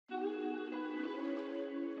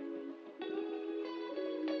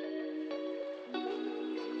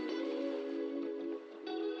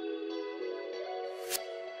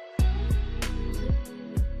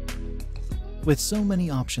With so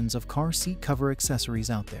many options of car seat cover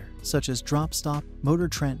accessories out there, such as Dropstop, Motor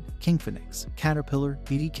Trend, Kingfisher, Caterpillar,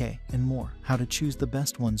 BDK, and more, how to choose the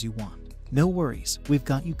best ones you want? No worries, we've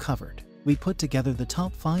got you covered. We put together the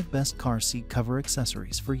top 5 best car seat cover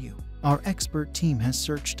accessories for you. Our expert team has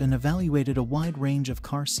searched and evaluated a wide range of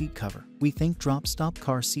car seat cover. We think Dropstop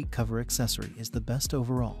car seat cover accessory is the best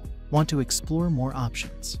overall. Want to explore more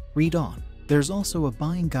options? Read on. There's also a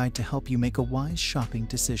buying guide to help you make a wise shopping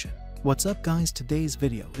decision. What's up guys, today's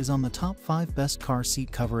video is on the top 5 best car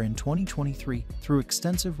seat cover in 2023. Through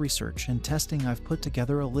extensive research and testing, I've put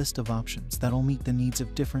together a list of options that'll meet the needs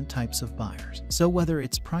of different types of buyers. So whether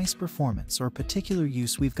it's price, performance, or particular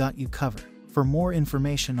use, we've got you covered. For more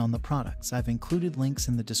information on the products, I've included links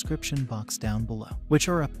in the description box down below, which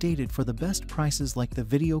are updated for the best prices. Like the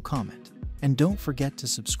video, comment, and don't forget to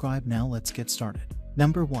subscribe. Now let's get started.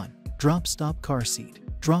 Number 1. Dropstop car seat.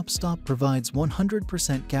 Dropstop provides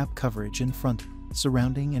 100% gap coverage in front,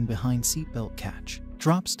 surrounding, and behind seatbelt catch.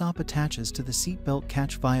 Dropstop attaches to the seatbelt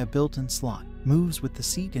catch via built-in slot, moves with the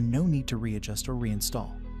seat, and no need to readjust or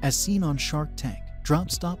reinstall. As seen on Shark Tank,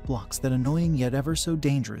 Dropstop blocks that annoying yet ever so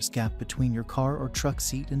dangerous gap between your car or truck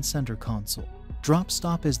seat and center console.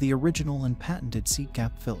 Dropstop is the original and patented seat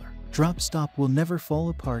gap filler. Dropstop will never fall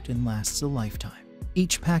apart and lasts a lifetime.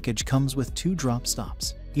 Each package comes with 2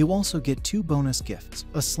 Dropstops. You also get 2 bonus gifts,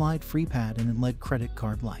 a slide-free pad and a LED credit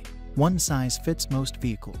card light. One size fits most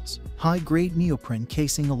vehicles. High-grade neoprene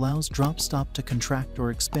casing allows Dropstop to contract or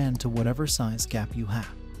expand to whatever size gap you have.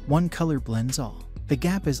 One color blends all. The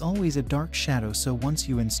gap is always a dark shadow, so once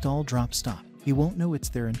you install Dropstop, you won't know it's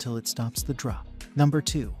there until it stops the drop. Number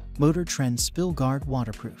 2. Motor Trend Spill Guard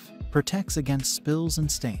Waterproof. Protects against spills and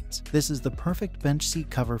stains. This is the perfect bench seat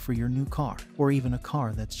cover for your new car, or even a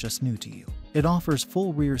car that's just new to you. It offers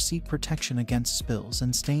full rear seat protection against spills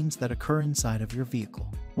and stains that occur inside of your vehicle.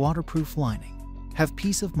 Waterproof lining. Have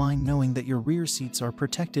peace of mind knowing that your rear seats are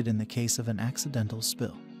protected in the case of an accidental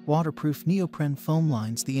spill. Waterproof neoprene foam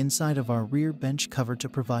lines the inside of our rear bench cover to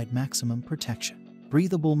provide maximum protection.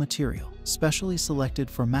 Breathable material, specially selected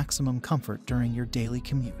for maximum comfort during your daily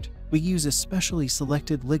commute. We use a specially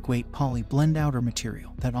selected lightweight poly blend outer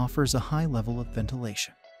material that offers a high level of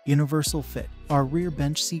ventilation. Universal fit. Our rear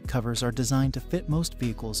bench seat covers are designed to fit most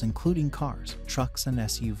vehicles, including cars, trucks, and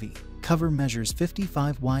SUV. Cover measures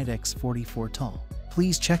 55 wide x 44 tall.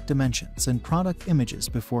 Please check dimensions and product images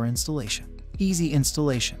before installation. Easy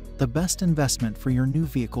installation. The best investment for your new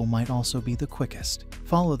vehicle might also be the quickest.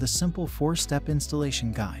 Follow the simple 4-step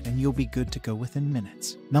installation guide and you'll be good to go within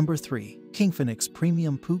minutes. Number 3. Kingfisher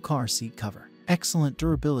Premium POO Car Seat Cover. Excellent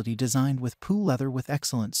durability, designed with POO leather with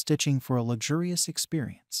excellent stitching for a luxurious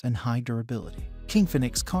experience and high durability.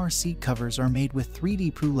 Kingfisher car seat covers are made with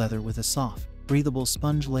 3D POO leather with a soft, breathable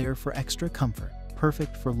sponge layer for extra comfort.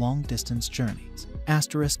 Perfect for long-distance journeys.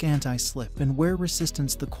 Anti-slip and wear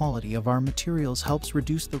resistance. The quality of our materials helps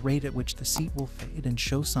reduce the rate at which the seat will fade and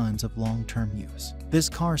show signs of long-term use. This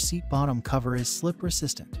car seat bottom cover is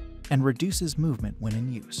slip-resistant and reduces movement when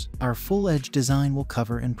in use. Our full-edge design will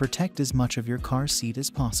cover and protect as much of your car seat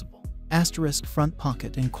as possible. Front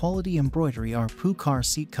pocket and quality embroidery. Our POO car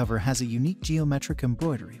seat cover has a unique geometric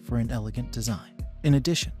embroidery for an elegant design. In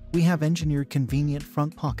addition, we have engineered convenient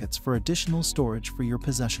front pockets for additional storage for your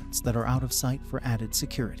possessions that are out of sight for added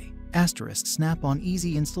security. Snap-on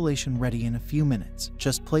easy installation, ready in a few minutes.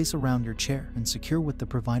 Just place around your chair and secure with the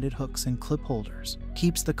provided hooks and clip holders.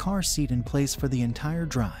 Keeps the car seat in place for the entire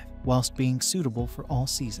drive, whilst being suitable for all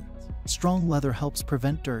seasons. Strong leather helps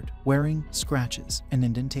prevent dirt, wearing, scratches, and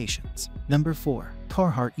indentations. Number 4.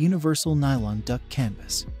 Carhartt Universal Nylon Duck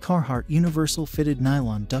Canvas. Carhartt Universal Fitted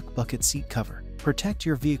Nylon Duck Bucket Seat Cover. Protect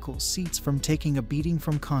your vehicle's seats from taking a beating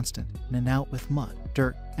from constant in and out with mud,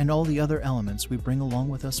 dirt, and all the other elements we bring along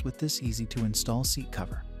with us with this easy-to-install seat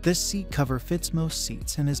cover. This seat cover fits most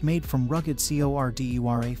seats and is made from rugged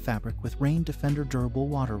Cordura fabric with Rain Defender durable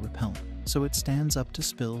water repellent, so it stands up to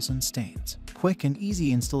spills and stains. Quick and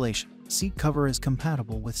easy installation. Seat cover is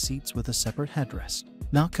compatible with seats with a separate headrest.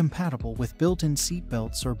 Not compatible with built-in seat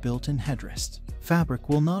belts or built-in headrests. Fabric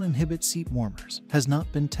will not inhibit seat warmers. Has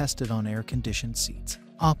not been tested on air-conditioned seats.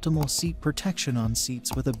 Optimal seat protection on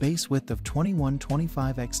seats with a base width of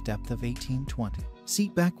 21-25x, depth of 18-20.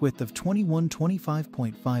 Seat back width of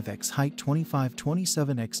 21-25.5x, height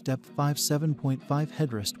 25-27x, depth 5-7.5,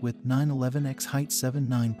 headrest width 9-11x, height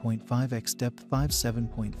 7-9.5x, depth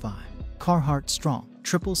 5-7.5. Carhartt Strong,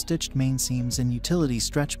 triple-stitched main seams and utility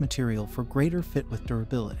stretch material for greater fit with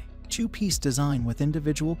durability. 2-piece design with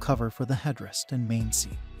individual cover for the headrest and main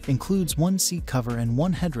seat. Includes 1 seat cover and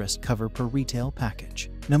 1 headrest cover per retail package.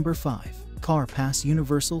 Number 5. CarPass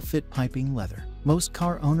Universal Fit Piping Leather. Most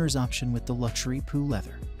car owners option with the luxury PU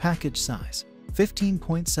leather. Package size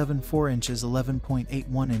 15.74 inches,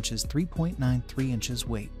 11.81 inches, 3.93 inches.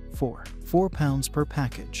 Weight 4 pounds per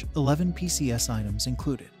package. 11 PCS items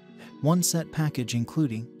included. One set package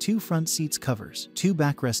including 2 front seats covers, 2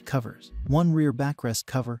 backrest covers, 1 rear backrest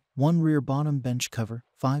cover, 1 rear bottom bench cover,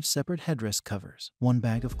 5 separate headrest covers, 1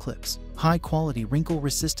 bag of clips. High quality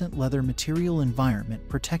wrinkle-resistant leather material, environment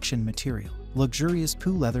protection material. Luxurious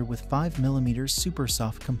PU leather with 5mm super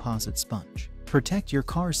soft composite sponge. Protect your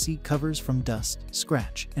car seat covers from dust,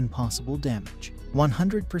 scratch, and possible damage.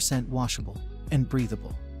 100% washable and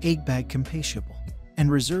breathable. Egg bag compatible. And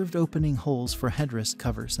reserved opening holes for headrest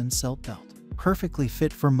covers and seat belt. Perfectly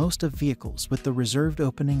fit for most of vehicles with the reserved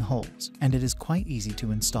opening holes, and it is quite easy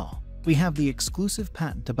to install. We have the exclusive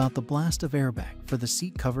patent about the blast of airbag for the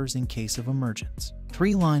seat covers in case of emergence.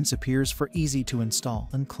 3 lines appears for easy to install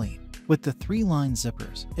and clean. With the 3-line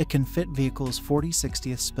zippers, it can fit vehicles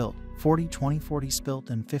 40/60 split, 40/20/40 split,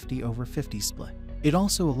 and 50/50 split. It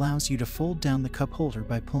also allows you to fold down the cup holder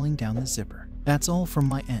by pulling down the zipper. That's all from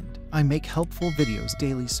my end. I make helpful videos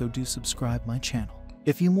daily, so do subscribe my channel.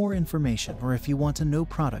 If you more information or if you want to know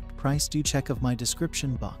product price, do check of my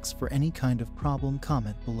description box for any kind of problem.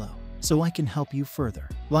 Comment below so I can help you further.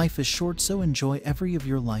 Life is short, so enjoy every of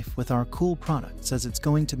your life with our cool products, as it's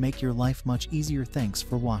going to make your life much easier. Thanks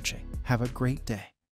for watching. Have a great day.